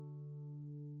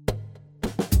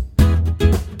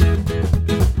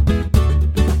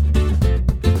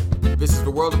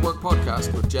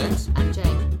podcast with James and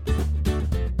Jane.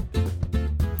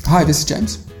 Hi, this is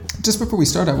James. Just before we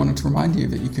start, I wanted to remind you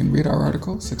that you can read our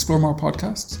articles, explore more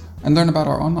podcasts, and learn about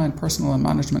our online personal and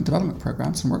management development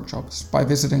programs and workshops by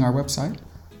visiting our website,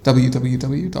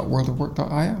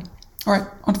 www.worldofwork.io. All right,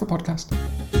 on to the podcast.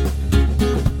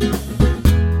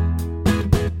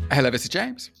 Hello, this is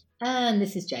James. And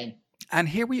this is Jane. And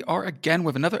here we are again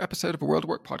with another episode of a World of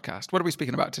Work podcast. What are we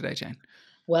speaking about today, Jane?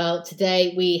 Well,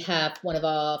 today we have one of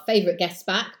our favourite guests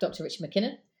back, Dr. Richard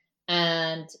Mackinnon.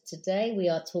 And today we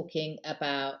are talking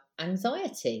about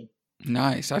anxiety.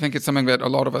 Nice. I think it's something that a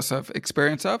lot of us have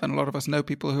experience of, and a lot of us know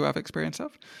people who have experience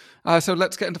of. So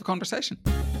let's get into the conversation.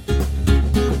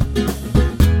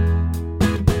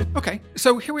 Okay,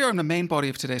 so here we are in the main body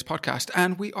of today's podcast,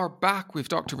 and we are back with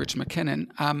Dr. Richard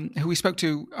Mackinnon, who we spoke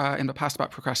to in the past about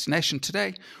procrastination.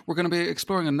 Today, we're going to be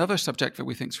exploring another subject that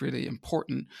we think is really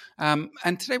important,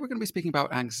 and today we're going to be speaking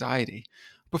about anxiety.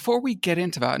 Before we get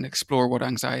into that and explore what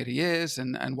anxiety is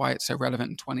and why it's so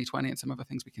relevant in 2020 and some of the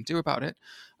things we can do about it,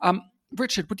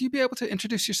 Richard, would you be able to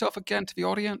introduce yourself again to the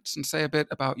audience and say a bit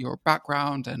about your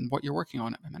background and what you're working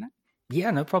on at the minute? Yeah,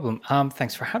 no problem.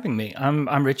 Thanks for having me.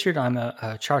 I'm Richard. I'm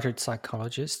a chartered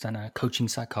psychologist and a coaching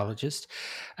psychologist.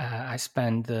 I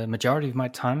spend the majority of my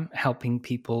time helping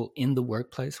people in the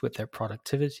workplace with their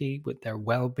productivity, with their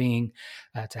well-being,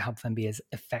 to help them be as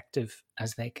effective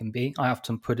as they can be. I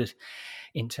often put it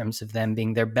in terms of them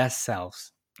being their best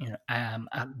selves,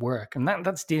 at work. And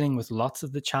that's dealing with lots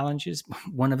of the challenges.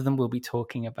 One of them we'll be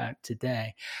talking about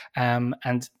today.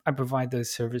 And I provide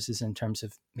those services in terms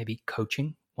of maybe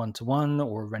coaching one-to-one,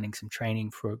 or running some training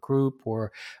for a group,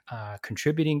 or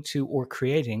contributing to or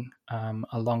creating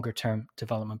a longer-term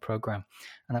development program.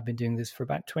 And I've been doing this for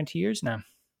about 20 years now.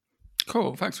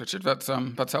 Cool. Thanks, Richard. That's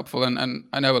helpful. And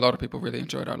I know a lot of people really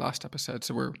enjoyed our last episode,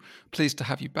 so we're pleased to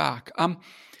have you back.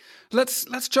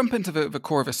 Let's jump into the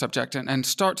core of the subject and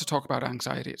start to talk about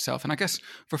anxiety itself. And I guess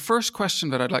the first question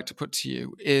that I'd like to put to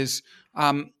you is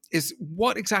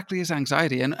what exactly is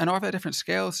anxiety? And are there different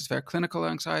scales? Is there clinical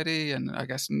anxiety and I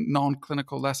guess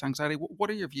non-clinical less anxiety? What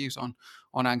are your views on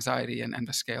anxiety and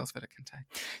the scales that it can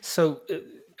take? So,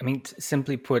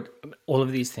 simply put, all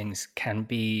of these things can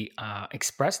be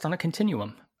expressed on a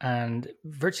continuum. And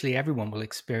virtually everyone will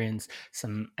experience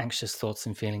some anxious thoughts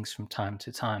and feelings from time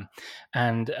to time.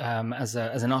 And as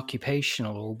an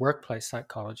occupational or workplace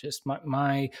psychologist,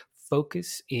 my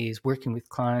focus is working with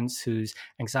clients whose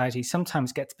anxiety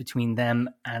sometimes gets between them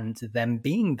and them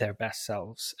being their best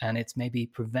selves, and it's maybe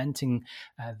preventing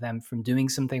them from doing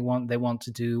something they want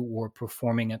to do or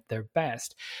performing at their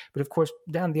best. But of course,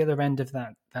 down the other end of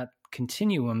that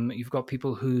continuum, you've got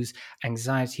people whose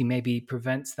anxiety maybe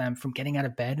prevents them from getting out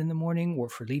of bed in the morning or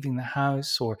for leaving the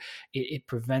house, or it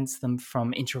prevents them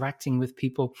from interacting with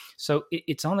people. So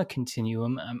it's on a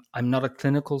continuum. I'm not a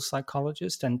clinical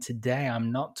psychologist, and today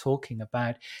I'm not talking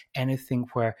about anything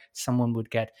where someone would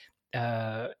get,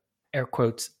 air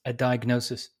quotes, a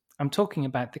diagnosis. I'm talking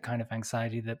about the kind of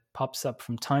anxiety that pops up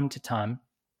from time to time.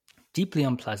 Deeply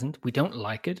unpleasant. We don't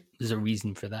like it. There's a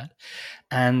reason for that.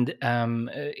 And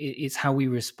it's how we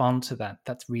respond to that.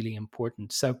 That's really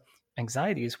important. So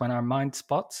anxiety is when our mind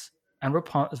spots and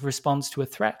responds to a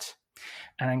threat.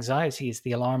 And anxiety is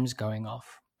the alarms going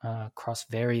off across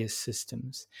various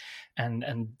systems.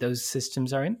 And those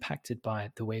systems are impacted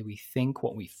by the way we think,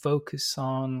 what we focus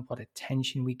on, what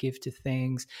attention we give to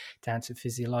things, down to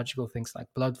physiological things like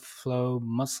blood flow,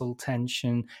 muscle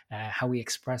tension, how we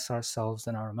express ourselves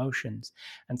and our emotions.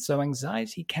 And so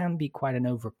anxiety can be quite an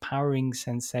overpowering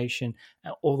sensation,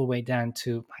 all the way down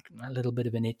to like a little bit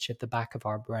of an itch at the back of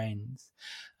our brains.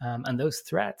 And those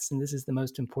threats, and this is the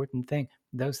most important thing,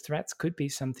 those threats could be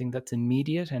something that's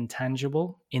immediate and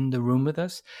tangible in the room with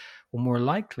us, or more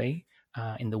likely,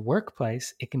 in the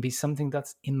workplace, it can be something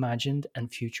that's imagined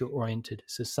and future-oriented.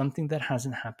 So something that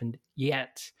hasn't happened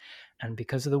yet. And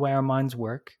because of the way our minds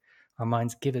work, our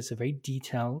minds give us a very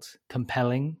detailed,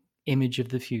 compelling image of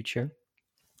the future.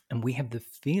 And we have the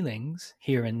feelings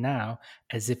here and now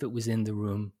as if it was in the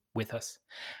room with us.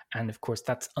 And of course,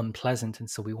 that's unpleasant. And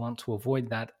so we want to avoid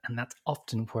that. And that's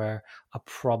often where a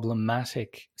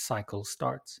problematic cycle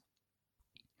starts.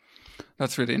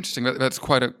 That's really interesting. That's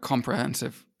quite a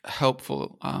comprehensive,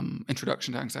 helpful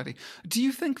introduction to anxiety. Do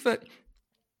you think that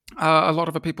A lot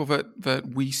of the people that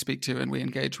we speak to and we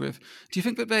engage with, do you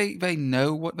think that they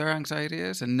know what their anxiety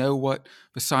is and know what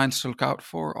the signs to look out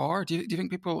for are? Do you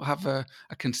think people have a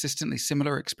consistently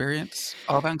similar experience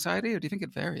of anxiety, or do you think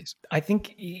it varies? I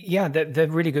think, yeah, they're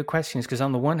really good questions, because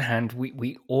on the one hand,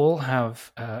 we all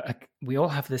have we all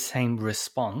have the same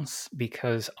response,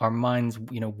 because our minds,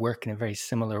 work in a very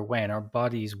similar way, and our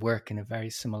bodies work in a very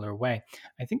similar way.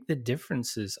 I think the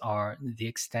differences are the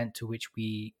extent to which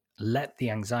we let the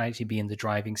anxiety be in the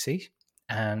driving seat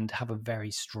and have a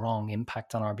very strong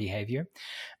impact on our behavior,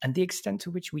 and the extent to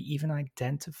which we even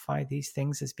identify these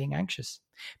things as being anxious,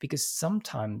 because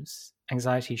sometimes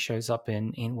anxiety shows up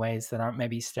in ways that aren't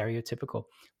maybe stereotypical.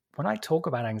 When I talk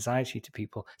about anxiety to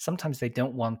people, sometimes they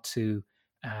don't want to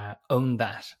own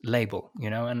that label,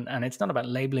 and it's not about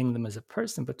labeling them as a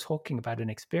person, but talking about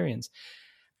an experience.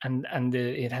 And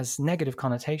it has negative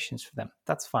connotations for them.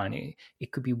 That's fine.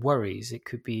 It could be worries, it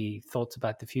could be thoughts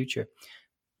about the future.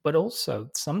 But also,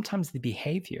 sometimes the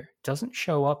behavior doesn't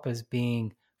show up as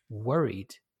being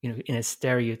worried, in a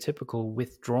stereotypical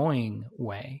withdrawing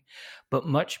way, but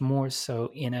much more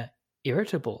so in a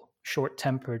irritable,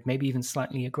 short-tempered, maybe even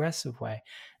slightly aggressive way.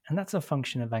 And that's a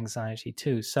function of anxiety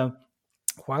too. So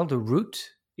while the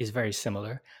root is very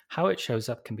similar, how it shows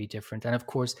up can be different. And of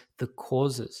course, the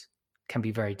causes can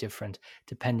be very different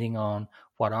depending on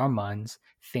what our minds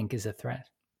think is a threat.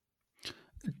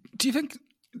 Do you think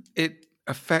it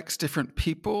affects different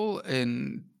people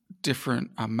in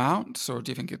different amounts, or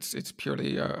do you think it's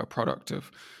purely a product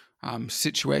of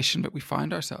situation that we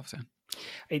find ourselves in?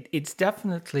 It's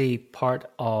definitely part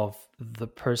of the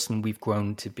person we've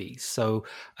grown to be. So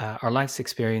our life's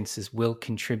experiences will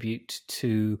contribute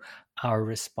to our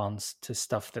response to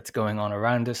stuff that's going on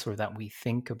around us or that we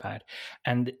think about.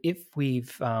 And if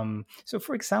so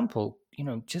for example,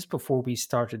 just before we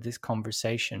started this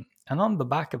conversation, and on the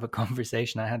back of a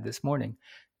conversation I had this morning,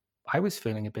 I was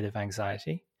feeling a bit of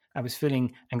anxiety. I was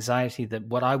feeling anxiety that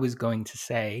what I was going to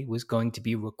say was going to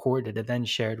be recorded and then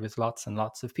shared with lots and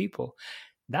lots of people.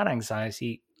 That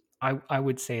anxiety, I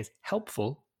would say, is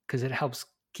helpful because it helps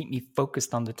keep me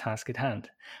focused on the task at hand.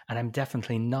 And I'm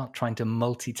definitely not trying to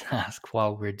multitask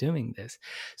while we're doing this.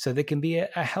 So there can be a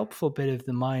helpful bit of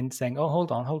the mind saying, oh,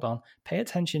 hold on, pay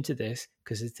attention to this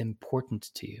because it's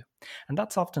important to you. And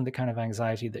that's often the kind of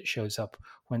anxiety that shows up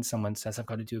when someone says, I've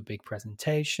got to do a big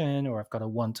presentation, or I've got a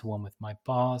one-to-one with my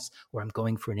boss, or I'm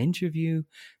going for an interview.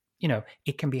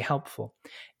 It can be helpful.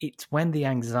 It's when the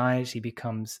anxiety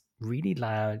becomes really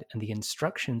loud and the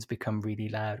instructions become really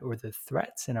loud, or the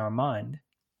threats in our mind,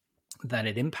 that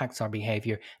it impacts our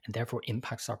behavior and therefore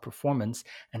impacts our performance.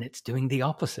 And it's doing the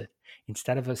opposite.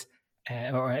 Instead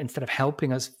of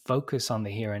helping us focus on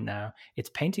the here and now, it's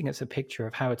painting us a picture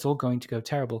of how it's all going to go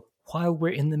terrible while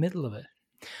we're in the middle of it.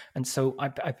 And so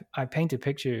I paint a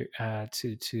picture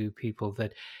to people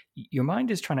that your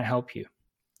mind is trying to help you.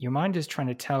 Your mind is trying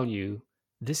to tell you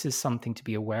this is something to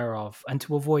be aware of and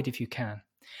to avoid if you can.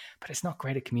 But it's not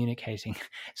great at communicating.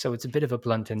 So it's a bit of a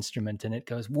blunt instrument, and it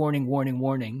goes warning, warning,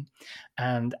 warning,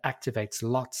 and activates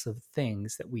lots of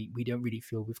things that we don't really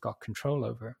feel we've got control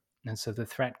over. And so the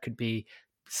threat could be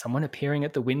someone appearing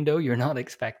at the window you're not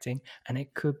expecting, and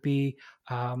it could be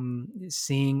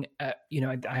seeing,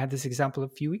 I had this example a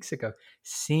few weeks ago,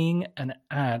 seeing an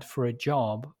ad for a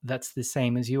job that's the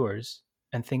same as yours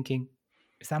and thinking,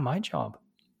 is that my job?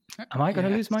 Am I going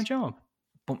to lose my job?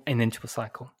 Boom, and into a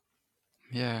cycle.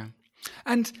 Yeah.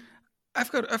 And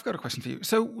I've got a question for you.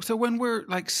 So when we're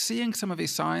like seeing some of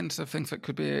these signs of things that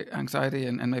could be anxiety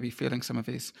and maybe feeling some of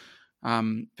these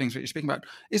things that you're speaking about,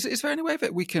 is there any way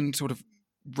that we can sort of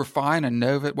refine and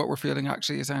know that what we're feeling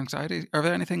actually is anxiety? Are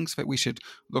there any things that we should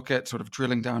look at sort of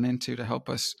drilling down into to help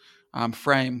us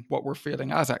frame what we're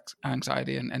feeling as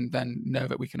anxiety and then know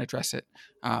that we can address it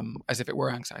as if it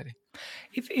were anxiety?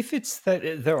 If it's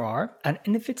that there are, and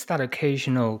if it's that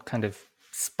occasional kind of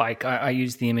spike, I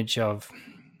use the image of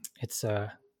it's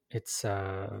a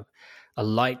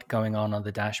light going on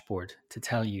the dashboard to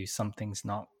tell you something's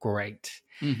not great.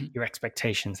 Mm-hmm. Your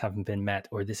expectations haven't been met,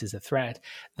 or this is a threat.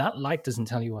 That light doesn't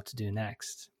tell you what to do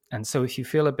next. And so if you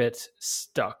feel a bit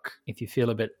stuck, if you feel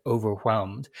a bit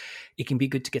overwhelmed, it can be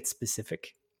good to get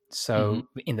specific. So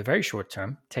in the very short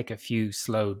term, take a few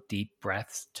slow, deep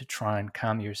breaths to try and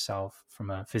calm yourself from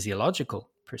a physiological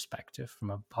perspective, from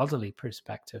a bodily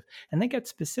perspective, and then get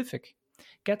specific.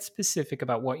 Get specific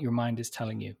about what your mind is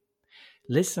telling you.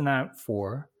 Listen out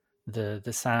for the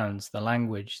sounds, the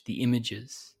language, the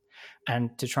images,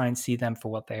 and to try and see them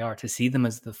for what they are, to see them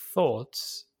as the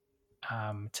thoughts,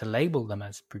 to label them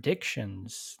as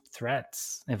predictions,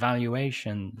 threats,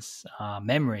 evaluations,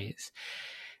 memories.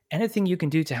 anything you can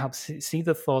do to help see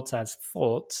the thoughts as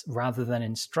thoughts rather than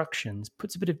instructions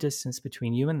puts a bit of distance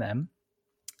between you and them,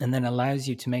 and then allows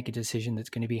you to make a decision that's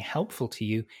going to be helpful to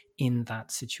you in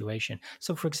that situation.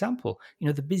 So, for example,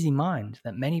 the busy mind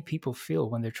that many people feel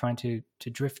when they're trying to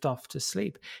drift off to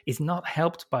sleep is not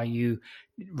helped by you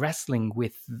wrestling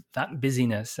with that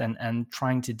busyness and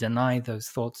trying to deny those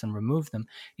thoughts and remove them.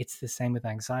 It's the same with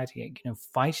anxiety.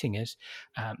 Fighting it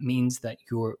means that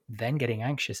you're then getting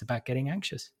anxious about getting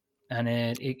anxious. And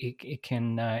it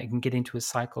can get into a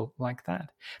cycle like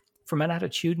that. From an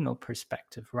attitudinal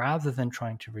perspective, rather than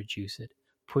trying to reduce it,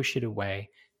 push it away,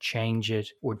 change it,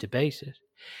 or debate it,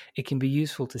 it can be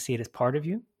useful to see it as part of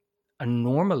you, a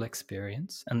normal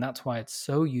experience, and that's why it's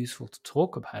so useful to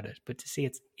talk about it, but to see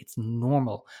it's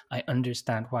normal. I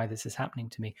understand why this is happening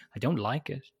to me. I don't like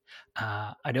it.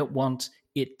 I don't want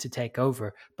it to take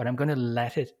over, but I'm going to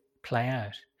let it play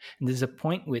out. And there's a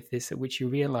point with this at which you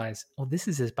realize, oh, this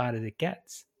is as bad as it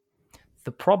gets.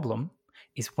 The problem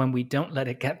is when we don't let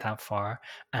it get that far,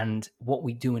 and what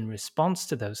we do in response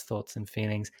to those thoughts and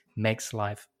feelings makes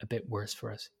life a bit worse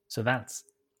for us. So that's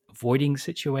avoiding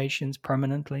situations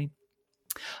permanently,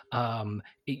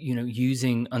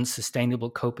 using unsustainable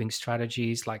coping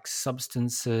strategies like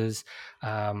substances,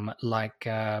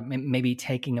 maybe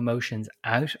taking emotions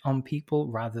out on people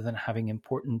rather than having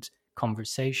important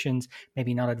conversations,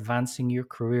 maybe not advancing your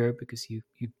career because you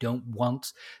don't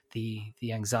want the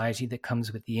anxiety that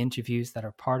comes with the interviews that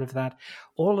are part of that.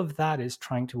 All of that is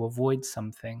trying to avoid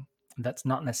something that's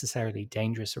not necessarily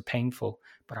dangerous or painful,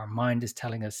 but our mind is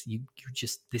telling us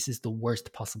this is the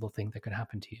worst possible thing that could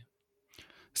happen to you.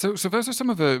 So those are some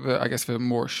of the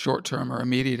more short-term or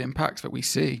immediate impacts that we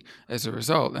see as a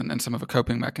result, and some of the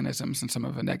coping mechanisms and some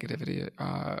of the negativity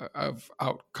of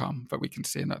outcome that we can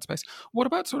see in that space. What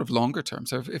about sort of longer term?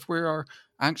 So if we are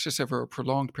anxious over a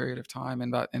prolonged period of time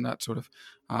in that sort of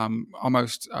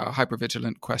almost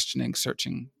hypervigilant, questioning,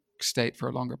 searching state for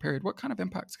a longer period, what kind of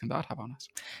impacts can that have on us?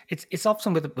 It's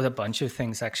often with a bunch of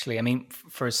things, actually. I mean,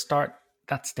 for a start,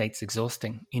 that state's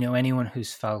exhausting. Anyone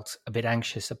who's felt a bit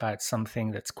anxious about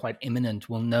something that's quite imminent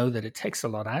will know that it takes a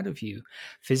lot out of you,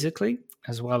 physically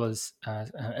as well as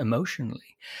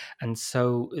emotionally. And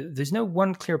so there's no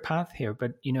one clear path here.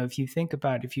 But, if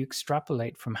you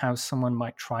extrapolate from how someone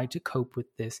might try to cope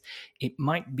with this, it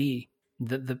might be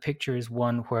that the picture is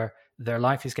one where their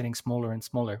life is getting smaller and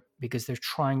smaller because they're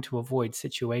trying to avoid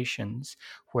situations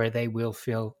where they will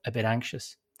feel a bit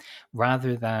anxious,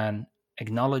 rather than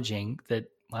acknowledging that,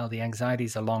 well, the anxiety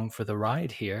is along for the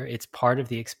ride here. It's part of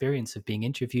the experience of being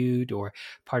interviewed or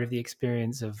part of the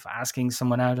experience of asking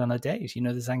someone out on a date.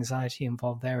 There's anxiety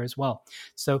involved there as well.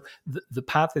 So the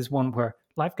path is one where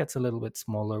life gets a little bit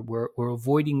smaller. We're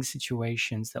avoiding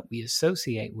situations that we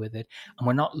associate with it, and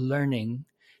we're not learning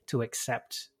to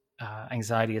accept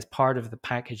anxiety as part of the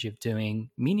package of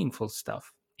doing meaningful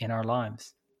stuff in our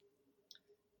lives.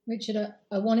 Richard,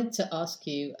 I wanted to ask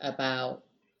you about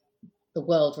the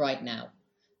world right now.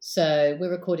 So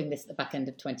we're recording this at the back end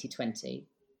of 2020,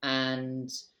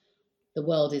 and the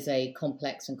world is a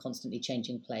complex and constantly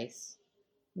changing place.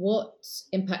 What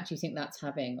impact do you think that's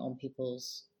having on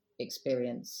people's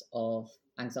experience of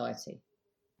anxiety?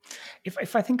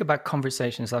 If I think about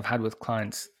conversations I've had with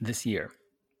clients this year,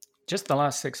 just the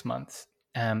last 6 months,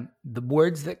 the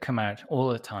words that come out all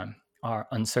the time are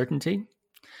uncertainty,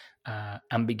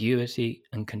 ambiguity,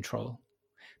 and control.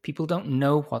 People don't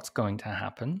know what's going to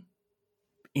happen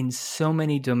in so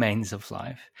many domains of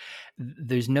life.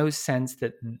 There's no sense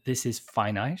that this is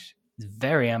finite. It's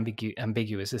very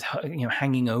ambiguous. It's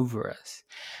hanging over us.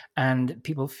 And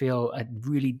people feel a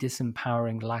really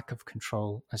disempowering lack of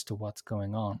control as to what's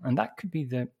going on. And that could be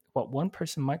what one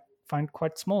person might find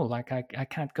quite small, like I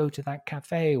can't go to that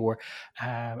cafe, or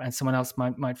and someone else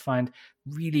might find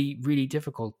really, really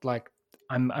difficult, like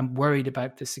I'm worried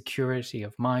about the security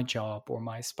of my job or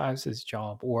my spouse's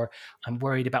job, or I'm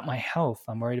worried about my health.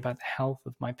 I'm worried about the health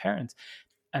of my parents.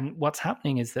 And what's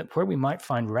happening is that where we might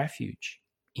find refuge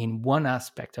in one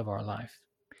aspect of our life,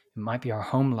 it might be our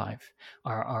home life,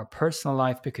 our personal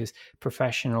life, because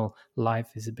professional life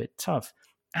is a bit tough.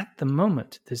 At the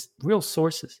moment, there's real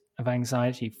sources of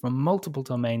anxiety from multiple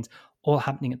domains all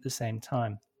happening at the same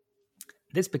time.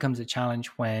 This becomes a challenge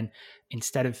when,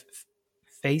 instead of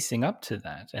facing up to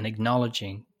that and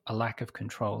acknowledging a lack of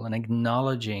control and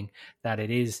acknowledging that it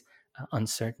is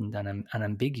uncertain and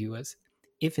ambiguous,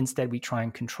 if instead we try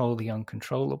and control the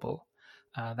uncontrollable,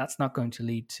 that's not going to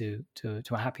lead to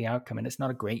a happy outcome, and it's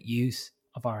not a great use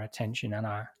of our attention and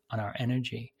our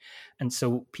energy. And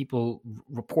so people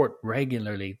report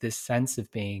regularly this sense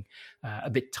of being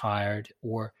a bit tired,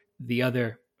 or the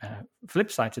other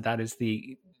flip side to that is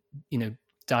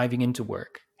diving into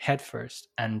work headfirst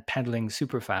and pedaling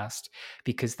super fast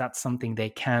because that's something they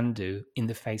can do in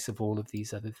the face of all of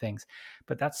these other things.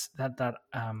 But that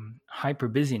hyper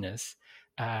busyness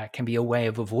can be a way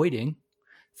of avoiding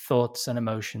thoughts and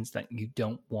emotions that you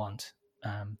don't want,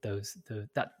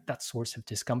 that source of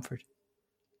discomfort.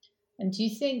 And do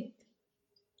you think,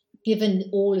 given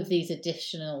all of these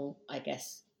additional, I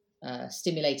guess,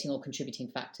 stimulating or contributing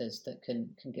factors that can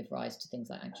give rise to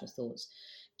things like anxious thoughts,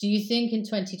 do you think in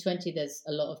 2020 there's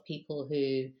a lot of people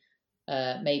who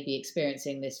may be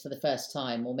experiencing this for the first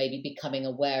time, or maybe becoming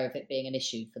aware of it being an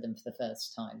issue for them for the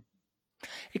first time?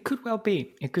 It could well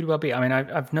be. It could well be. I mean,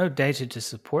 I've no data to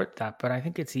support that, but I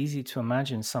think it's easy to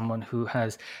imagine someone who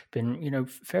has been,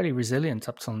 fairly resilient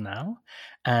up till now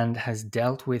and has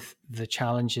dealt with the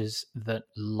challenges that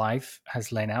life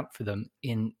has laid out for them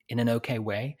in an okay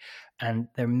way. And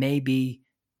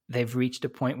they've reached a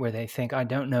point where they think, I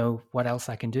don't know what else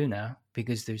I can do now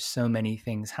because there's so many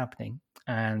things happening.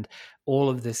 And all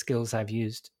of the skills I've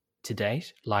used to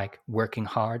date, like working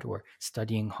hard or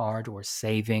studying hard or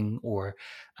saving or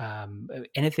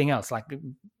anything else, like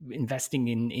investing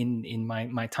in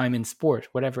my time in sport,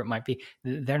 whatever it might be,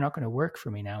 they're not going to work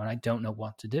for me now, and I don't know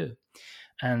what to do.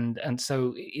 And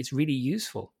so it's really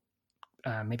useful,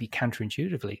 maybe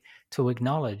counterintuitively, to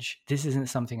acknowledge this isn't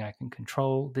something I can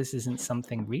control. This isn't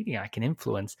something really I can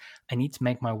influence. I need to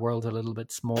make my world a little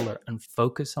bit smaller and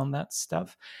focus on that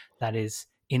stuff that is,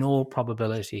 in all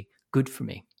probability, good for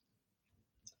me.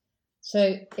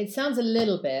 So it sounds a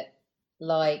little bit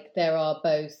like there are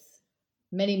both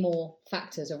many more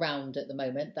factors around at the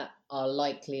moment that are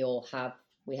likely or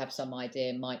we have some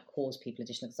idea might cause people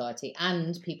additional anxiety,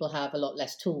 and people have a lot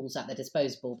less tools at their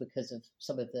disposal because of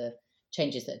some of the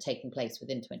changes that are taking place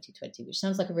within 2020, which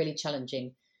sounds like a really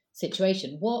challenging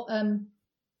situation. What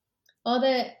are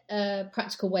there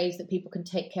practical ways that people can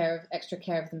take extra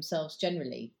care of themselves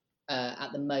generally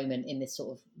at the moment in this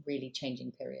sort of really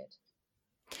changing period?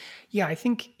 Yeah, I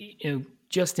think,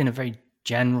 just in a very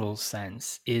general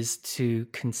sense, is to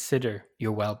consider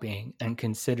your well-being and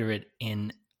consider it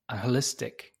in a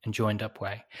holistic and joined up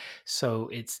way. So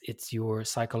it's your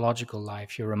psychological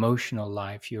life, your emotional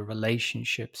life, your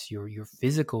relationships, your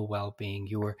physical well-being,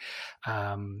 your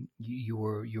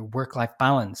work-life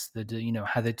balance,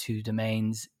 how the two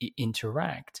domains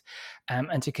interact,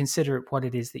 and to consider what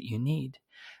it is that you need.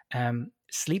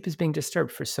 Sleep is being disturbed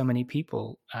for so many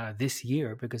people this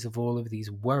year because of all of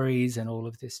these worries and all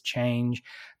of this change.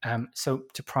 So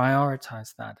to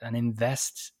prioritize that and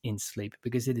invest in sleep,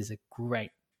 because it is a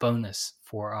great bonus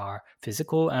for our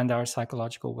physical and our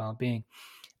psychological well-being.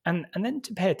 And then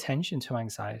to pay attention to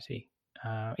anxiety.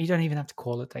 You don't even have to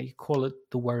call it that. You call it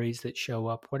the worries that show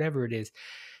up, whatever it is.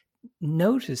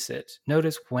 Notice it.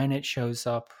 Notice when it shows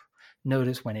up.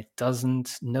 Notice when it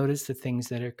doesn't. Notice the things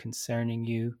that are concerning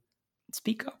you.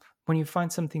 Speak up when you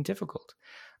find something difficult.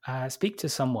 Speak to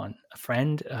someone, a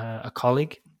friend, a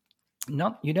colleague.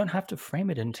 You don't have to frame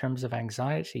it in terms of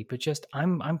anxiety, but just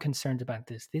I'm concerned about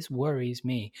this. This worries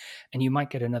me, and you might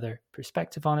get another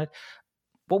perspective on it.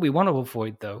 What we want to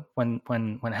avoid, though, when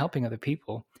helping other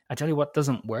people, I tell you what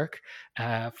doesn't work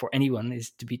for anyone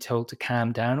is to be told to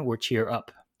calm down or cheer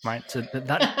up. Right, so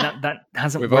that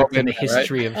hasn't worked in the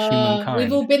history of humankind.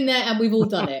 We've all been there and we've all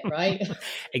done it, right?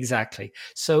 Exactly.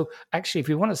 So actually, if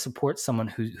we want to support someone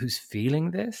who's feeling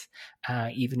this,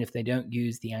 even if they don't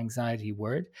use the anxiety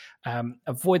word,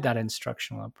 avoid that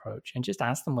instructional approach and just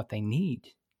ask them what they need.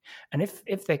 And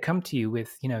if they come to you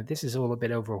with, this is all a bit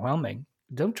overwhelming,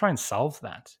 don't try and solve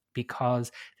that,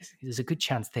 because there's a good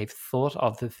chance they've thought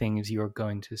of the things you're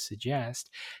going to suggest.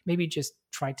 Maybe just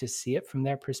try to see it from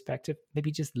their perspective. Maybe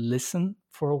just listen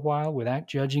for a while without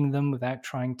judging them, without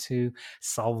trying to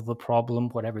solve the problem,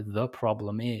 whatever the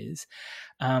problem is.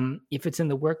 If it's in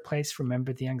the workplace,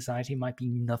 remember the anxiety might be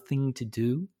nothing to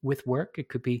do with work. It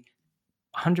could be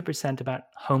 100% about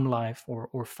home life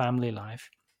or family life.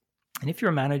 And if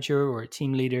you're a manager or a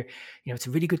team leader, it's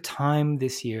a really good time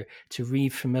this year to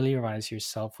refamiliarize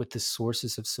yourself with the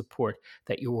sources of support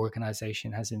that your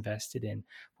organization has invested in,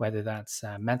 whether that's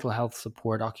mental health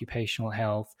support, occupational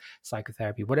health,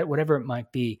 psychotherapy, whatever it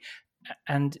might be,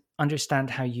 and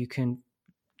understand how you can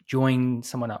join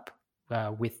someone up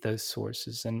with those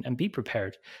sources and be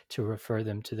prepared to refer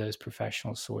them to those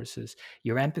professional sources.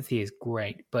 Your empathy is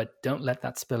great, but don't let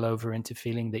that spill over into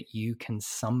feeling that you can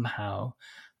somehow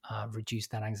reduce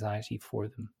that anxiety for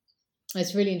them.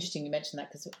 It's really interesting you mentioned that,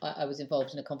 because I was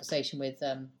involved in a conversation with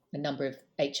a number of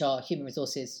HR, human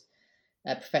resources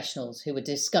professionals who were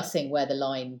discussing where the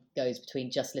line goes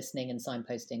between just listening and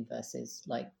signposting versus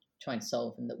like trying to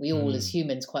solve, and that we all as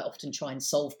humans quite often try and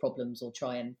solve problems or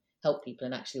try and help people,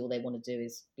 and actually all they want to do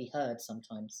is be heard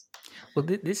sometimes. Well,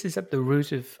 this is at the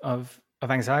root of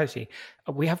anxiety.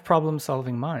 We have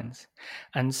problem-solving minds.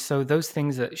 And so those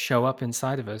things that show up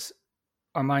inside of us,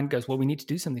 our mind goes, well, we need to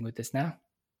do something with this now.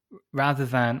 Rather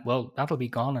than, well, that'll be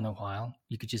gone in a while.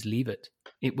 You could just leave it.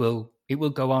 It will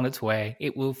go on its way.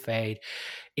 It will fade.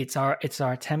 It's our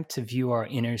attempt to view our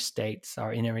inner states,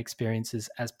 our inner experiences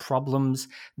as problems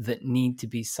that need to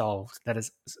be solved. That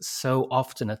is so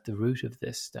often at the root of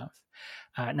this stuff.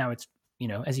 Now, it's,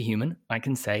 as a human, I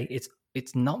can say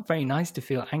it's not very nice to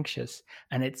feel anxious,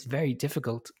 and it's very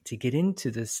difficult to get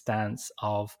into this stance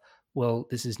of, well,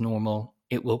 this is normal.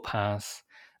 It will pass.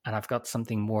 And I've got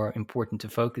something more important to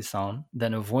focus on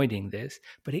than avoiding this,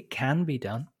 but it can be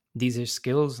done. These are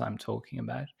skills I'm talking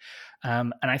about.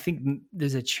 And I think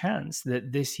there's a chance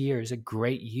that this year is a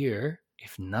great year,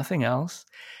 if nothing else,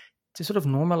 to sort of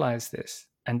normalize this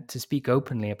and to speak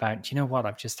openly about, you know what,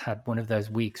 I've just had one of those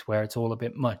weeks where it's all a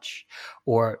bit much,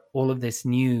 or all of this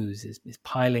news is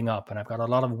piling up and I've got a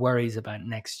lot of worries about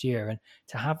next year. And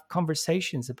to have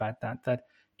conversations about that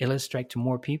illustrate to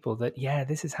more people that, yeah,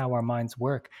 this is how our minds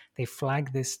work. They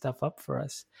flag this stuff up for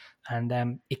us,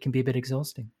 and it can be a bit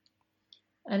exhausting.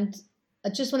 And I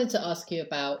just wanted to ask you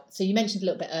about, so you mentioned a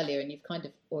little bit earlier, and you've kind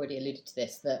of already alluded to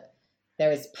this, that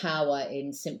there is power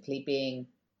in simply being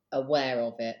aware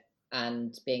of it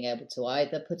and being able to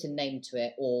either put a name to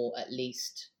it or at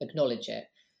least acknowledge it.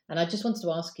 And I just wanted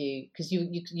to ask you, because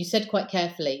you said quite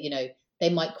carefully, they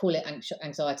might call it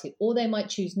anxiety, or they might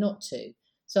choose not to.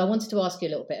 So I wanted to ask you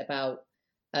a little bit about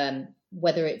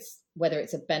whether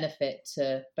it's a benefit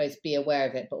to both be aware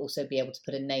of it, but also be able to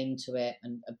put a name to it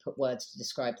and put words to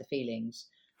describe the feelings,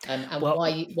 and why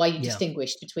you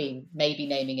distinguish between maybe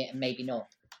naming it and maybe not.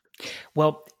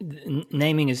 Well,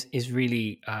 naming is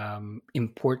really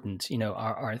important.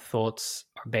 Our thoughts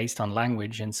are based on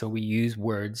language, and so we use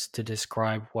words to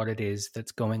describe what it is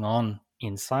that's going on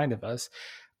inside of us.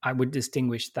 I would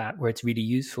distinguish that where it's really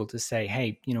useful to say,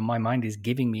 hey, my mind is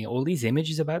giving me all these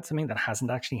images about something that hasn't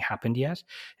actually happened yet.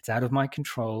 It's out of my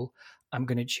control. I'm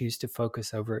going to choose to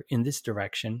focus over in this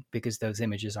direction because those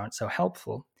images aren't so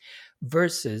helpful,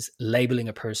 versus labeling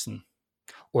a person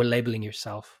or labeling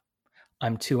yourself.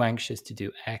 I'm too anxious to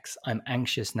do X. I'm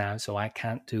anxious now, so I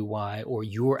can't do Y. Or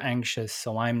you're anxious,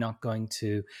 so I'm not going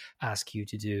to ask you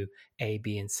to do A,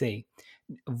 B, and C.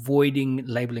 Avoiding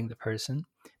labeling the person,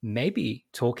 maybe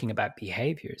talking about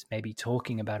behaviors, maybe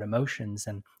talking about emotions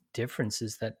and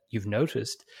differences that you've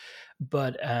noticed,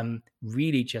 but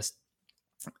really just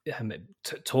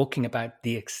talking about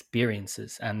the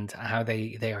experiences and how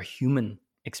they are human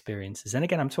experiences. And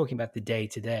again, I'm talking about the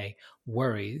day-to-day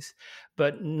worries,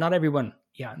 but not everyone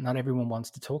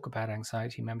wants to talk about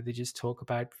anxiety. Maybe they just talk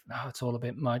about, it's all a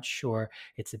bit much, or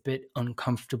it's a bit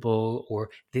uncomfortable, or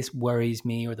this worries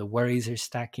me, or the worries are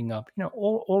stacking up.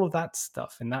 All of that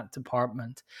stuff in that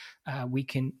department, we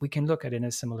can look at in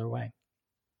a similar way.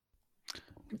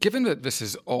 Given that this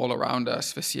is all around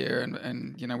us this year,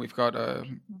 and we've got a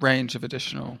range of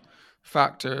additional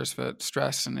factors that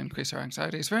stress and increase our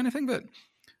anxiety, is there anything that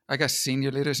I guess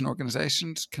senior leaders and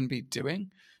organizations can be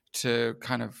doing to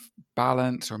kind of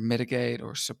balance or mitigate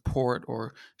or support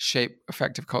or shape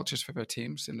effective cultures for their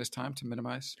teams in this time to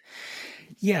minimize?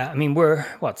 Yeah, I mean, we're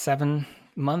 7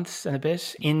 months and a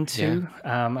bit into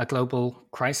a global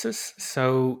crisis.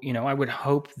 So, I would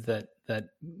hope that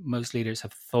most leaders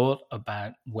have thought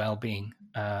about well-being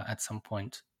at some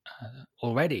point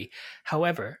already.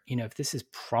 However, if this is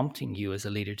prompting you as a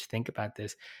leader to think about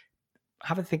this,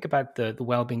 have a think about the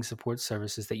well-being support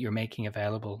services that you're making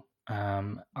available.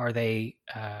 Are they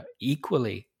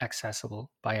equally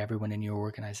accessible by everyone in your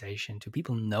organization? Do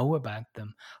people know about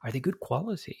them? Are they good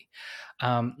quality?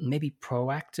 Maybe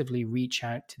proactively reach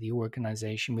out to the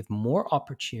organization with more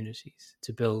opportunities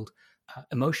to build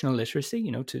emotional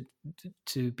literacy,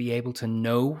 to be able to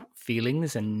know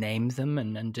feelings and name them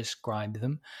and describe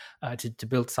them, to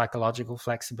build psychological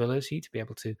flexibility, to be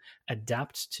able to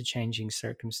adapt to changing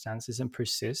circumstances and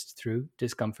persist through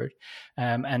discomfort,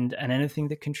 and anything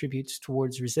that contributes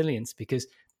towards resilience. Because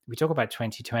we talk about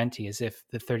 2020 as if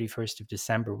the 31st of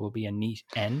December will be a neat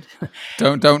end.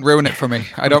 Don't ruin it for me.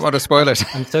 I don't want to spoil it.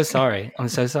 I'm so sorry.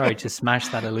 To smash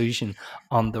that illusion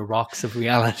on the rocks of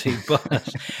reality. But,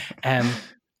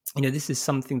 this is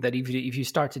something that if you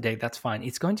start today, that's fine.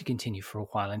 It's going to continue for a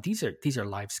while. And these are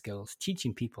life skills,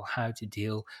 teaching people how to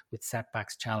deal with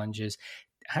setbacks, challenges,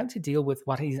 how to deal with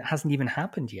what hasn't even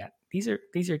happened yet. These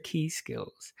are key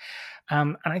skills.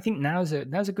 And I think now's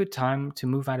a good time to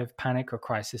move out of panic or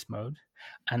crisis mode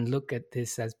and look at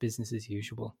this as business as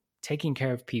usual. Taking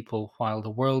care of people while the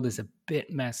world is a bit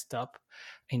messed up,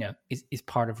 is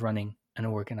part of running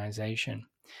an organization.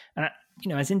 And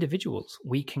as individuals,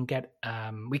 we can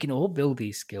all build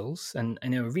these skills. And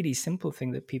a really simple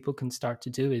thing that people can start to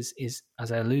do is,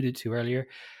 as I alluded to earlier,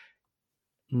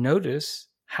 notice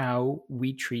how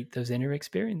we treat those inner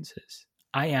experiences.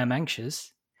 I am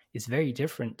anxious is very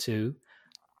different to,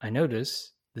 I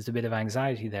notice there's a bit of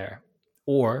anxiety there.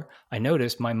 Or I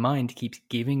notice my mind keeps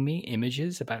giving me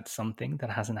images about something that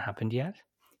hasn't happened yet.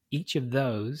 Each of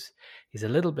those is a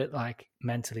little bit like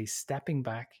mentally stepping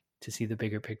back to see the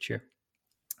bigger picture.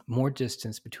 More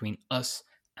distance between us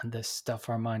and the stuff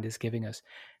our mind is giving us.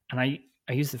 And I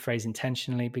use the phrase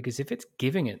intentionally because if it's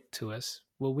giving it to us,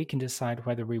 well, we can decide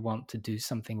whether we want to do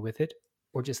something with it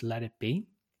or just let it be.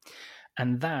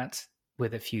 And that,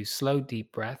 with a few slow,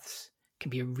 deep breaths,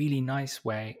 can be a really nice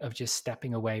way of just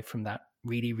stepping away from that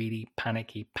really, really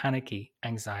panicky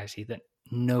anxiety that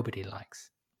nobody likes.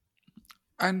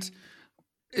 And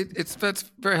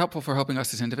that's very helpful for helping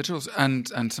us as individuals and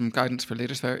some guidance for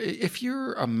leaders there. If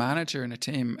you're a manager in a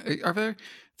team, are there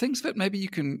things that maybe you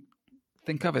can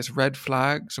think of as red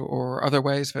flags or other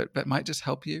ways that might just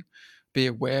help you be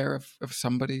aware of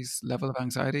somebody's level of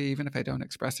anxiety, even if they don't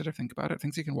express it or think about it?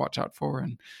 Things you can watch out for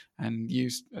and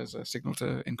use as a signal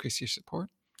to increase your support?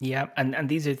 Yeah, and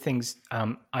these are things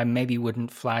I maybe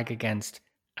wouldn't flag against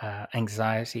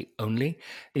anxiety only.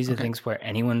 These are things where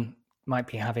anyone might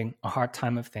be having a hard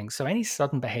time of things. So any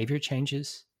sudden behavior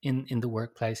changes in the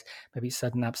workplace, maybe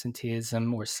sudden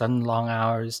absenteeism or sudden long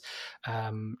hours,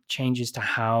 changes to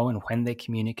how and when they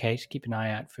communicate, keep an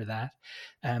eye out for that.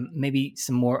 Maybe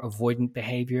some more avoidant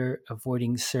behavior,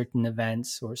 avoiding certain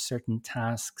events or certain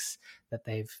tasks that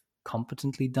they've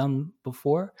competently done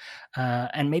before,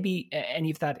 and maybe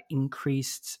any of that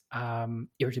increased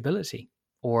irritability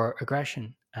or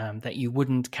aggression that you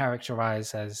wouldn't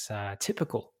characterize as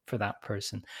typical for that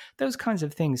person. Those kinds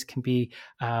of things can be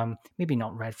maybe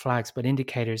not red flags, but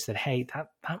indicators that, hey, that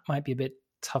might be a bit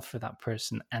tough for that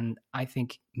person. And I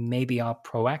think maybe I'll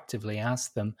proactively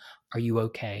ask them, are you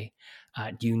okay?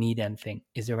 Do you need anything?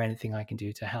 Is there anything I can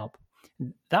do to help?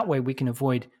 That way we can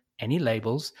avoid any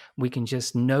labels. We can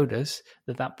just notice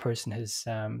that person has,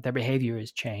 their behavior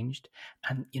has changed.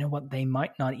 And you know what? They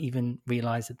might not even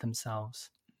realize it themselves.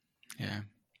 Yeah.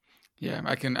 Yeah.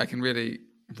 I can really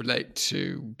relate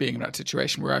to being in that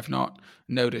situation where I've not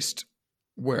noticed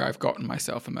where I've gotten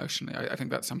myself emotionally. I think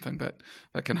that's something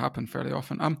that can happen fairly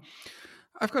often.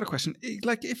 I've got a question.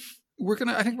 Like, if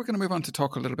I think we're gonna move on to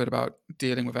talk a little bit about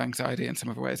dealing with anxiety and some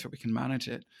of the ways that we can manage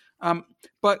it.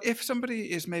 But if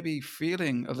somebody is maybe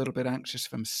feeling a little bit anxious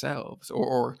themselves,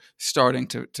 or starting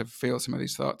to feel some of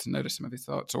these thoughts and notice some of these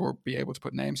thoughts, or be able to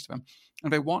put names to them,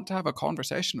 and they want to have a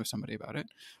conversation with somebody about it,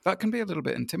 that can be a little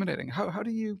bit intimidating. How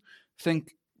do you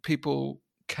think people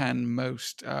can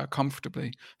most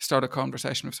comfortably start a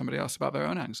conversation with somebody else about their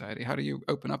own anxiety? How do you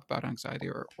open up about anxiety,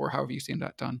 or how have you seen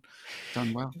that done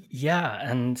well? Yeah,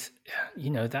 and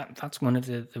that's one of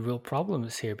the real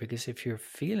problems here, because if you're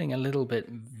feeling a little bit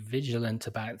vigilant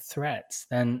about threats,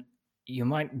 then you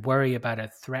might worry about a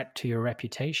threat to your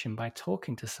reputation by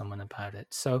talking to someone about it.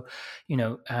 So,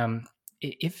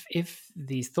 if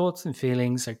these thoughts and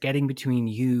feelings are getting between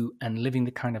you and living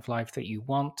the kind of life that you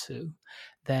want to,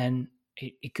 then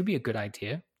it could be a good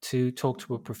idea to talk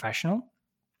to a professional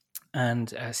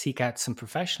and seek out some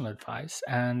professional advice.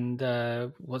 And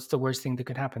what's the worst thing that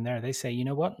could happen there? They say, you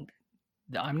know what?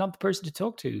 I'm not the person to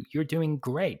talk to. You're doing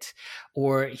great.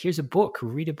 Or here's a book,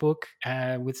 read a book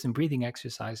with some breathing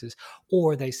exercises.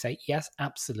 Or they say, yes,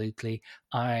 absolutely.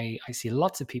 I see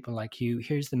lots of people like you.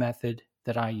 Here's the method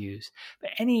that I use.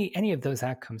 But any of those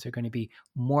outcomes are going to be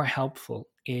more helpful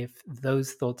if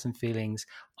those thoughts and feelings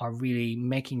are really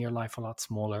making your life a lot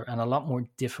smaller and a lot more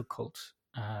difficult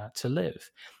to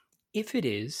live. If it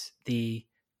is the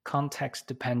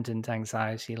context-dependent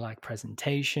anxiety like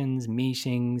presentations,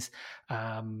 meetings,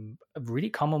 a really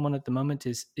common one at the moment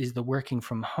is the working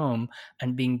from home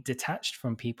and being detached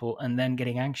from people and then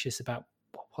getting anxious about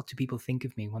what do people think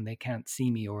of me when they can't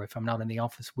see me or if I'm not in the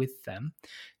office with them.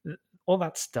 All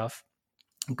that stuff.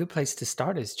 A good place to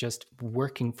start is just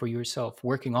working for yourself,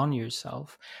 working on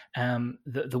yourself.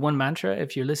 The one mantra,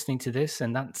 if you're listening to this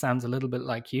and that sounds a little bit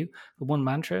like you, the one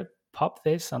mantra, pop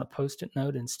this on a post-it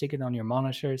note and stick it on your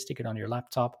monitor, stick it on your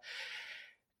laptop.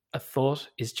 A thought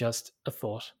is just a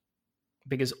thought.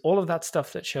 Because all of that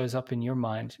stuff that shows up in your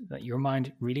mind, that your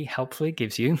mind really helpfully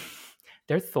gives you,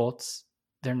 they're thoughts.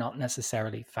 They're not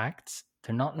necessarily facts.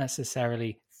 They're not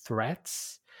necessarily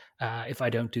threats. If I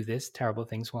don't do this, terrible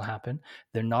things will happen.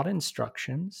 They're not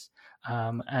instructions.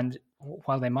 And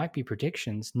while they might be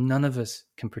predictions, none of us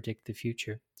can predict the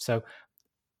future. So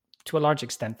to a large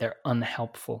extent, they're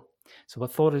unhelpful. So a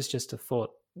thought is just a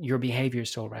thought. your behavior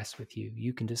still rests with you.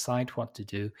 You can decide what to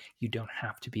do. You don't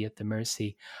have to be at the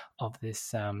mercy of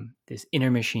this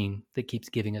inner machine that keeps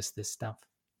giving us this stuff.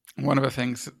 One of the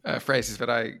things, phrases that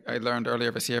I learned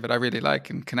earlier this year that I really like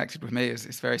and connected with me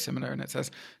is very similar. And it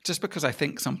says, just because I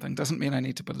think something doesn't mean I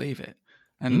need to believe it.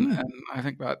 And I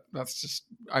think that's just,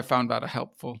 I found that a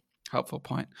helpful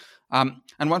point.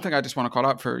 And one thing I just want to call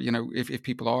out for, if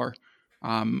people are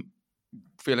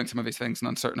feeling some of these things and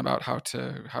uncertain about how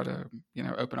to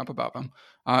open up about them,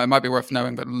 it might be worth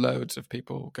knowing that loads of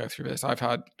people go through this. I've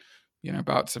had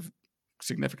bouts of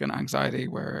significant anxiety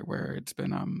where it's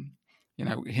been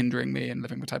hindering me in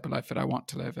living the type of life that I want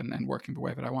to live and working the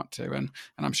way that I want to, and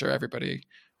I'm sure everybody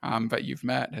that you've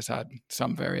met has had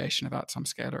some variation of that, some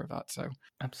scalar of that. So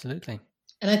absolutely.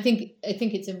 And I think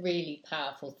it's a really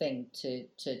powerful thing to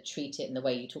treat it in the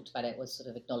way you talked about it, was sort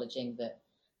of acknowledging that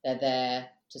they're there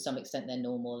to some extent, they're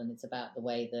normal, and it's about the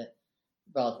way that,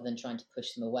 rather than trying to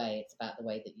push them away, it's about the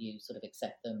way that you sort of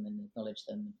accept them and acknowledge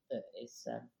them. That is,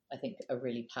 I think, a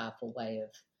really powerful way of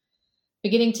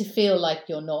beginning to feel like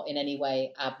you're not in any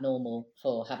way abnormal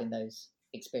for having those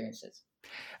experiences.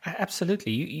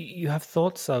 Absolutely. You have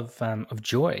thoughts of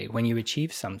joy when you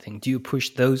achieve something. Do you push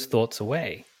those thoughts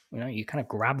away? You kind of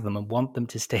grab them and want them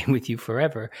to stay with you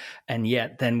forever. And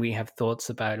yet then we have thoughts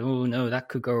about, oh no, that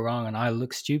could go wrong and I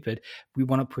look stupid. We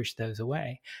want to push those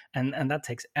away. And that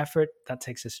takes effort, that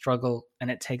takes a struggle,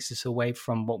 and it takes us away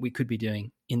from what we could be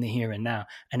doing in the here and now.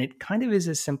 And it kind of is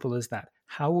as simple as that.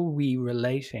 How are we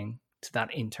relating to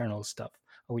that internal stuff?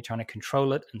 Are we trying to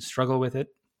control it and struggle with it?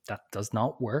 That does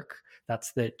not work.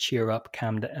 That's the cheer up,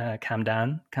 calm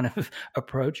down kind of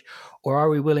approach. Or are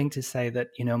we willing to say that,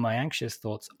 my anxious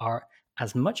thoughts are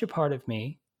as much a part of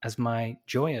me as my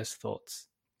joyous thoughts,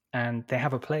 and they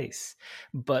have a place,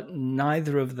 but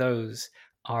neither of those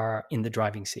are in the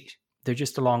driving seat. They're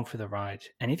just along for the ride.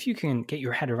 And if you can get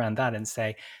your head around that and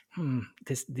say,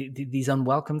 these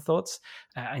unwelcome thoughts,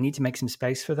 I need to make some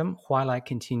space for them while I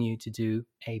continue to do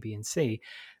A, B, and C.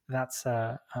 That's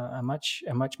a much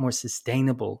more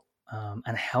sustainable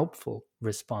and helpful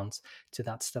response to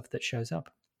that stuff that shows up.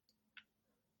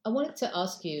 I wanted to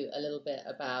ask you a little bit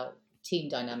about team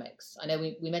dynamics. I know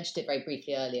we mentioned it very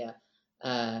briefly earlier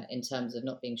in terms of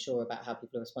not being sure about how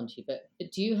people respond to you, but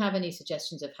do you have any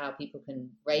suggestions of how people can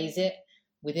raise it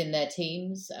within their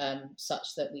teams,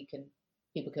 such that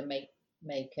people can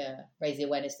raise the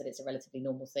awareness that it's a relatively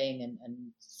normal thing and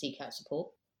seek out support?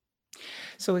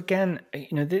 So again,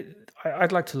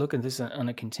 I'd like to look at this on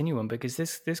a continuum, because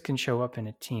this can show up in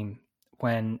a team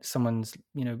when someone's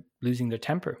losing their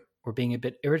temper or being a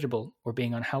bit irritable or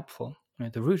being unhelpful.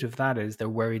 The root of that is they're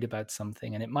worried about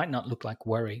something, and it might not look like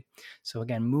worry. So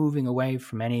again, moving away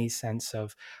from any sense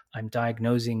of I'm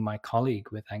diagnosing my colleague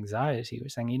with anxiety. We're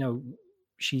saying,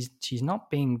 she's not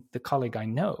being the colleague I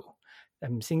know.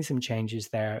 I'm seeing some changes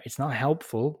there. It's not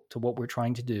helpful to what we're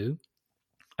trying to do.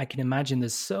 I can imagine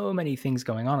there's so many things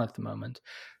going on at the moment.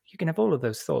 You can have all of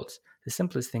those thoughts. The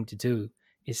simplest thing to do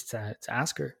is to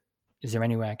ask her, is there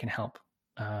any way I can help?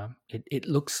 It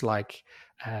looks like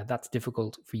that's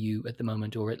difficult for you at the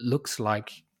moment, or it looks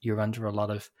like you're under a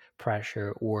lot of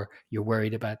pressure, or you're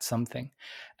worried about something.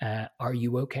 Are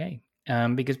you okay?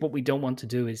 Because what we don't want to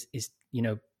do is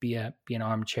be an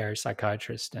armchair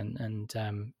psychiatrist and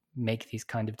make these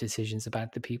kind of decisions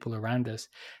about the people around us.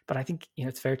 But I think,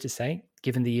 it's fair to say,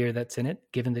 given the year that's in it,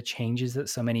 given the changes that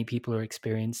so many people are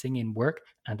experiencing in work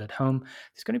and at home,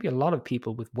 there's going to be a lot of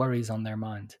people with worries on their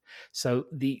mind. So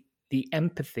the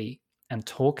empathy and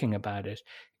talking about it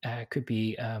could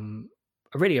be a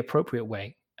really appropriate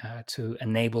way to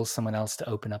enable someone else to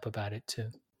open up about it too.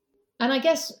 And I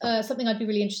guess something I'd be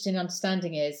really interested in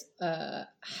understanding is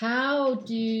how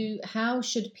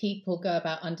should people go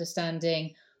about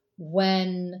understanding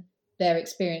when their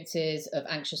experiences of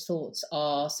anxious thoughts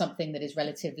are something that is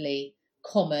relatively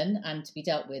common and to be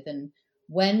dealt with, and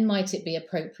when might it be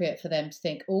appropriate for them to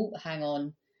think, oh, hang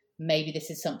on, maybe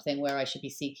this is something where I should be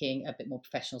seeking a bit more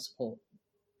professional support?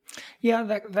 Yeah,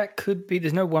 that could be.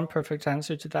 There's no one perfect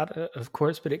answer to that, of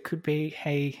course, but it could be,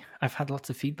 hey, I've had lots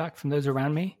of feedback from those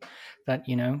around me that,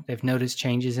 they've noticed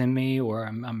changes in me, or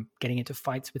I'm getting into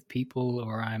fights with people,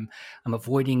 or I'm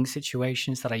avoiding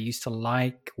situations that I used to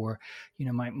like, or,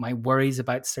 my worries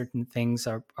about certain things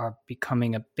are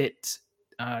becoming a bit,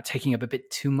 taking up a bit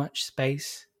too much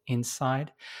space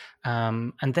inside.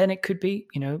 And then it could be,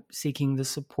 seeking the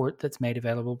support that's made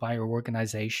available by your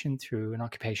organization through an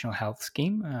occupational health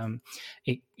scheme.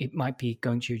 It might be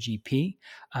going to your GP.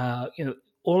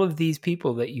 all of these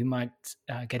people that you might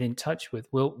get in touch with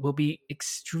will be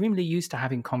extremely used to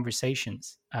having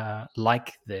conversations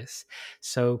like this.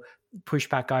 So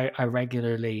pushback I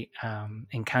regularly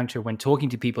encounter when talking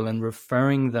to people and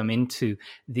referring them into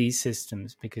these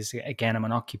systems, because again, I'm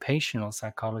an occupational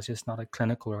psychologist, not a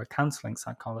clinical or a counseling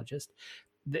psychologist.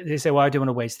 They say, well, I don't want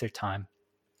to waste their time.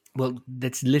 Well,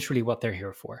 that's literally what they're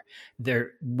here for.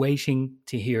 They're waiting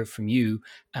to hear from you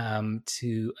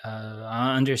to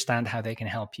understand how they can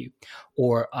help you.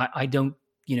 Or I don't,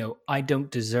 I don't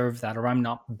deserve that, or I'm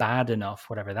not bad enough,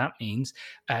 whatever that means,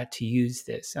 to use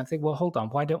this. And I think, well, hold on,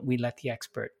 why don't we let the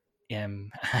expert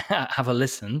have a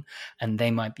listen, and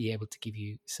they might be able to give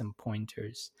you some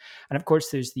pointers. And of course,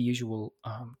 there's the usual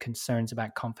concerns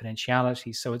about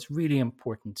confidentiality. So it's really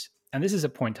important. And this is a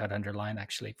point I'd underline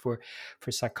actually for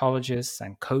psychologists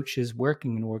and coaches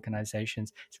working in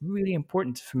organizations. It's really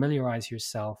important to familiarize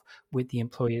yourself with the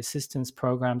employee assistance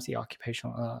programs, the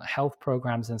occupational health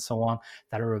programs, and so on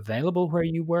that are available where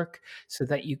you work, so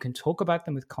that you can talk about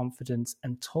them with confidence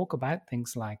and talk about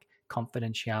things like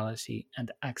confidentiality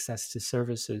and access to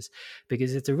services,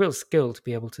 because it's a real skill to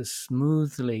be able to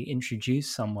smoothly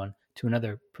introduce someone to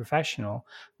another professional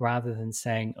rather than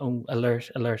saying, oh, alert,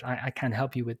 I can't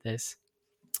help you with this.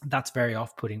 That's very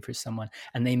off-putting for someone,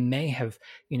 and they may have,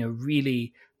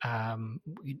 really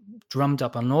drummed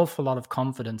up an awful lot of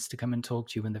confidence to come and talk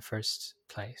to you in the first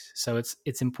place. So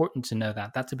it's important to know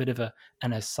that. That's a bit of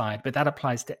an aside, but that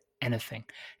applies to anything.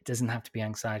 It doesn't have to be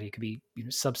anxiety. It could be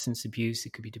substance abuse.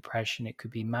 It could be depression. It could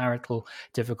be marital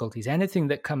difficulties. Anything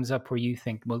that comes up where you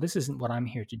think, well, this isn't what I'm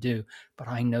here to do, but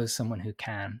I know someone who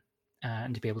can,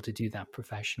 and to be able to do that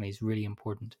professionally is really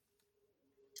important.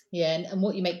 Yeah, and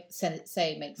what you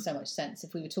say makes so much sense.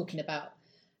 If we were talking about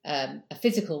a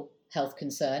physical health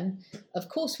concern, of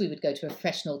course we would go to a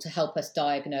professional to help us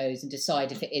diagnose and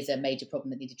decide if it is a major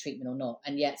problem that needed treatment or not.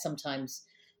 And yet sometimes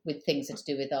with things that to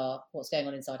do with what's going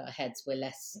on inside our heads, we're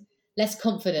less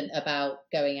confident about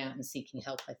going out and seeking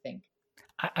help, I think.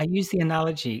 I use the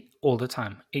analogy all the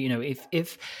time.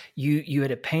 If you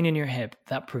had a pain in your hip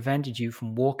that prevented you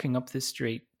from walking up the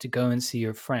street to go and see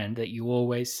your friend that you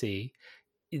always see,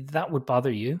 that would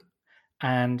bother you,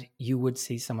 and you would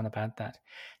see someone about that.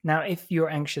 Now, if your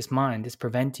anxious mind is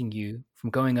preventing you from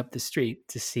going up the street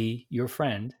to see your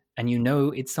friend, and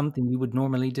it's something you would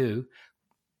normally do,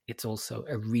 it's also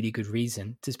a really good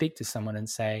reason to speak to someone and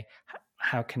say,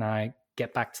 how can I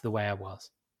get back to the way I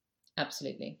was?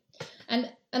 Absolutely. And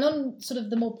on sort of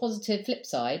the more positive flip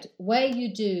side, where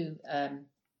you do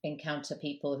encounter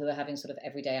people who are having sort of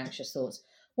everyday anxious thoughts,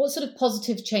 what sort of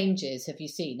positive changes have you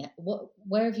seen?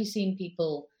 Where have you seen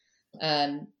people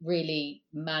really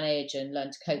manage and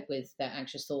learn to cope with their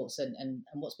anxious thoughts, and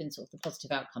what's been sort of the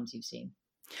positive outcomes you've seen?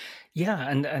 Yeah,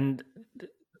 and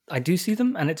I do see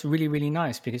them, and it's really, really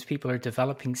nice because people are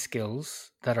developing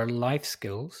skills that are life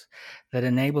skills that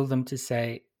enable them to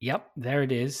say, yep, there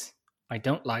it is. I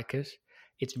don't like it.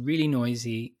 It's really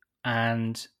noisy,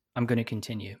 and I'm going to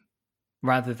continue.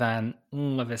 Rather than,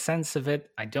 I have a sense of it,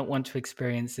 I don't want to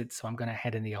experience it, so I'm going to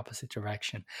head in the opposite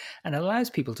direction. And it allows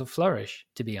people to flourish,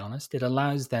 to be honest. It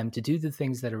allows them to do the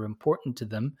things that are important to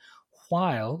them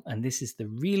while, and this is the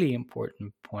really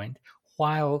important point,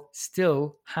 while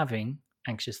still having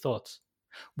anxious thoughts.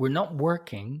 We're not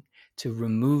working to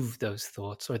remove those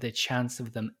thoughts or the chance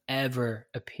of them ever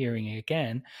appearing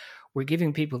again. We're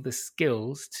giving people the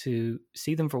skills to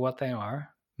see them for what they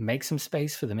are, make some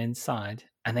space for them inside,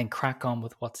 and then crack on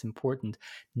with what's important,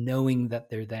 knowing that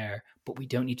they're there. But we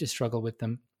don't need to struggle with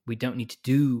them. We don't need to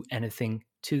do anything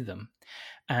to them.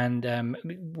 And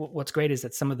what's great is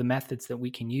that some of the methods that we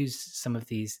can use, some of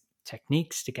these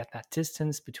techniques to get that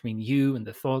distance between you and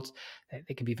the thoughts,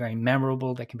 they can be very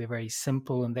memorable, they can be very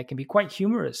simple, and they can be quite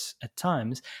humorous at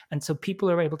times. And so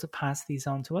people are able to pass these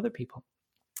on to other people.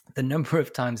 The number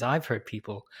of times I've heard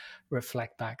people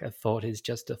reflect back, a thought is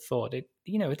just a thought.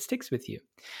 It sticks with you.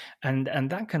 And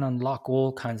that can unlock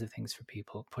all kinds of things for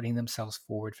people, putting themselves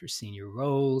forward for senior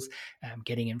roles,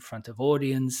 getting in front of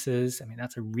audiences. I mean,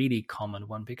 that's a really common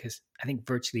one because I think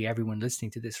virtually everyone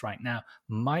listening to this right now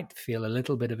might feel a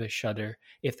little bit of a shudder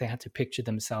if they had to picture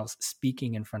themselves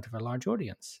speaking in front of a large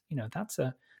audience. That's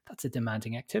a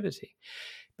demanding activity.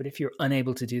 But if you're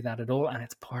unable to do that at all and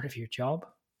it's part of your job,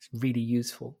 it's really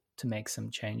useful to make some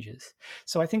changes.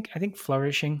 So I think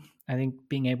flourishing, I think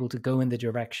being able to go in the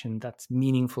direction that's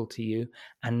meaningful to you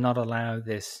and not allow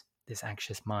this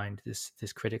anxious mind,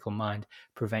 this critical mind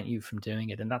prevent you from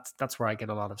doing it. And that's where I get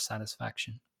a lot of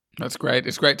satisfaction. That's great.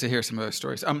 It's great to hear some of those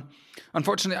stories.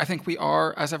 Unfortunately, I think we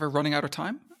are, as ever, running out of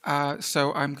time.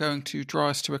 So I'm going to draw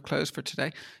us to a close for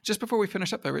today. Just before we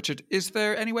finish up though, Richard, is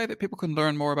there any way that people can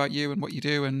learn more about you and what you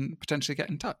do and potentially get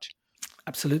in touch?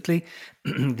 Absolutely.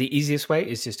 The easiest way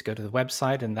is just to go to the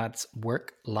website, and that's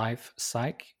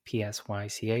worklifepsych,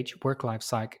 P-S-Y-C-H,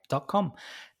 worklifepsych.com.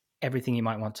 Everything you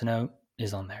might want to know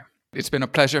is on there. It's been a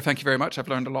pleasure. Thank you very much. I've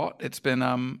learned a lot. It's been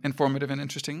informative and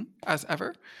interesting as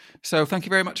ever. So thank you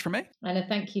very much from me. And a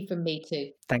thank you from me too.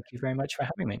 Thank you very much for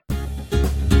having me.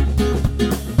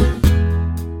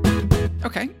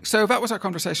 Okay, so that was our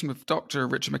conversation with Dr.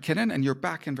 Richard Mackinnon, and you're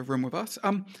back in the room with us.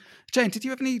 Jane, did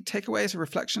you have any takeaways or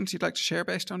reflections you'd like to share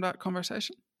based on that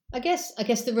conversation? I guess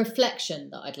the reflection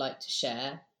that I'd like to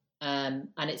share, and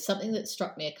it's something that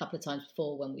struck me a couple of times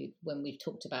before when we've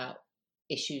talked about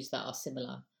issues that are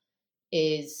similar,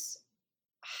 is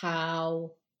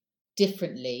how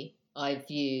differently I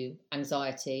view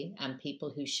anxiety and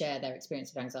people who share their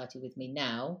experience of anxiety with me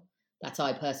now, that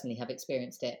I personally have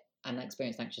experienced it and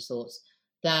experienced anxious thoughts,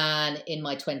 than in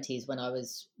my 20s when I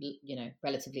was,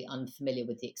 relatively unfamiliar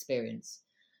with the experience.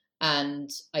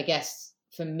 And I guess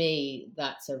for me,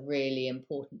 that's a really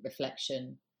important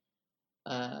reflection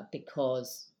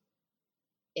because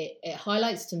it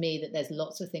highlights to me that there's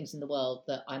lots of things in the world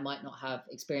that I might not have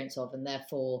experience of, and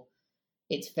therefore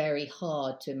it's very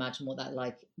hard to imagine what that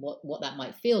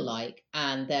might feel like,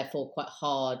 and therefore quite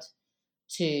hard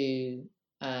to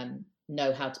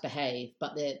know how to behave.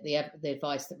 But the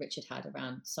advice that Richard had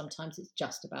around sometimes it's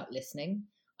just about listening,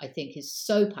 I think is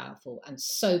so powerful and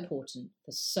so important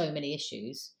for so many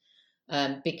issues,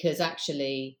 because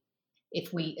actually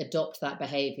if we adopt that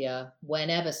behavior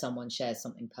whenever someone shares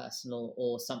something personal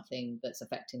or something that's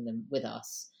affecting them with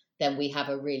us, then we have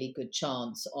a really good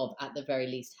chance of at the very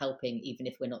least helping, even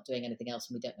if we're not doing anything else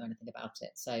and we don't know anything about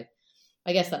it. So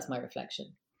I guess that's my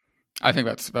reflection. I think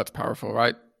that's powerful,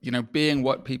 right? Being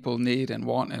what people need and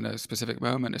want in a specific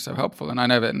moment is so helpful. And I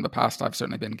know that in the past, I've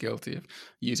certainly been guilty of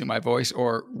using my voice,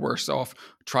 or worse off,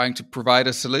 trying to provide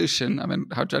a solution. I mean,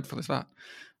 how dreadful is that?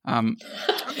 How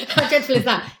dreadful is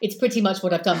that? It's pretty much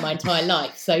what I've done my entire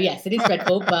life. So yes, it is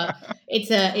dreadful, but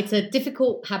it's a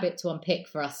difficult habit to unpick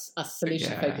for us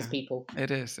solution-focused people.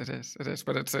 It is.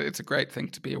 But it's a great thing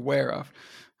to be aware of.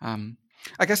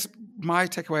 I guess my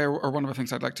takeaway, or one of the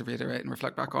things I'd like to reiterate and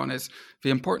reflect back on, is the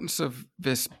importance of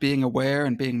this being aware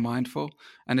and being mindful.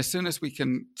 And as soon as we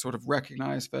can sort of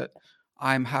recognize that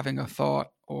I'm having a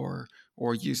thought or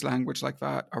use language like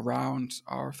that around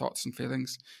our thoughts and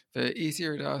feelings, the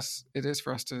easier it is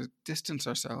for us to distance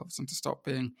ourselves and to stop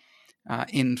being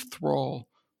in thrall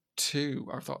to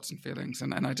our thoughts and feelings.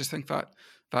 And I just think that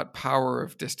power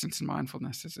of distance and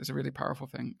mindfulness is a really powerful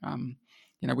thing.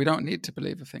 We don't need to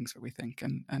believe the things that we think,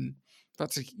 and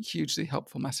that's a hugely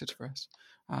helpful message for us.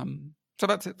 So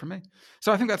that's it from me.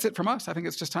 So I think that's it from us. I think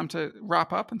it's just time to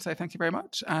wrap up and say thank you very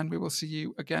much, and we will see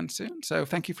you again soon. So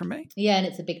thank you from me. Yeah, and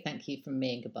it's a big thank you from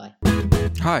me, and goodbye.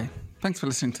 Hi, thanks for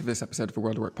listening to this episode of the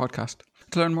World of Work podcast.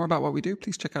 To learn more about what we do,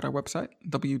 please check out our website,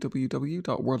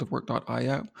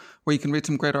 www.worldofwork.io, where you can read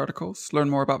some great articles, learn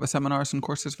more about the seminars and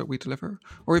courses that we deliver,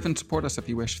 or even support us if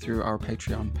you wish through our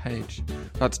Patreon page.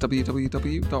 That's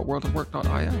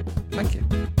www.worldofwork.io. Thank you.